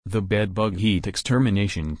The Bug Heat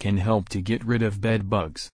Extermination can help to get rid of bed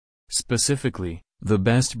bugs. Specifically, the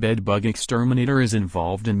best bug exterminator is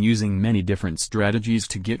involved in using many different strategies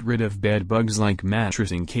to get rid of bed bugs like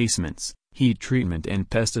mattress encasements, heat treatment and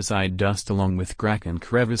pesticide dust along with crack and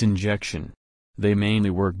crevice injection. They mainly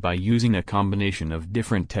work by using a combination of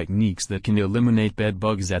different techniques that can eliminate bed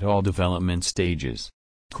bugs at all development stages.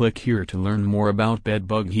 Click here to learn more about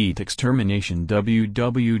Bug Heat Extermination.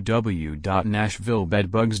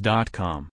 www.nashvillebedbugs.com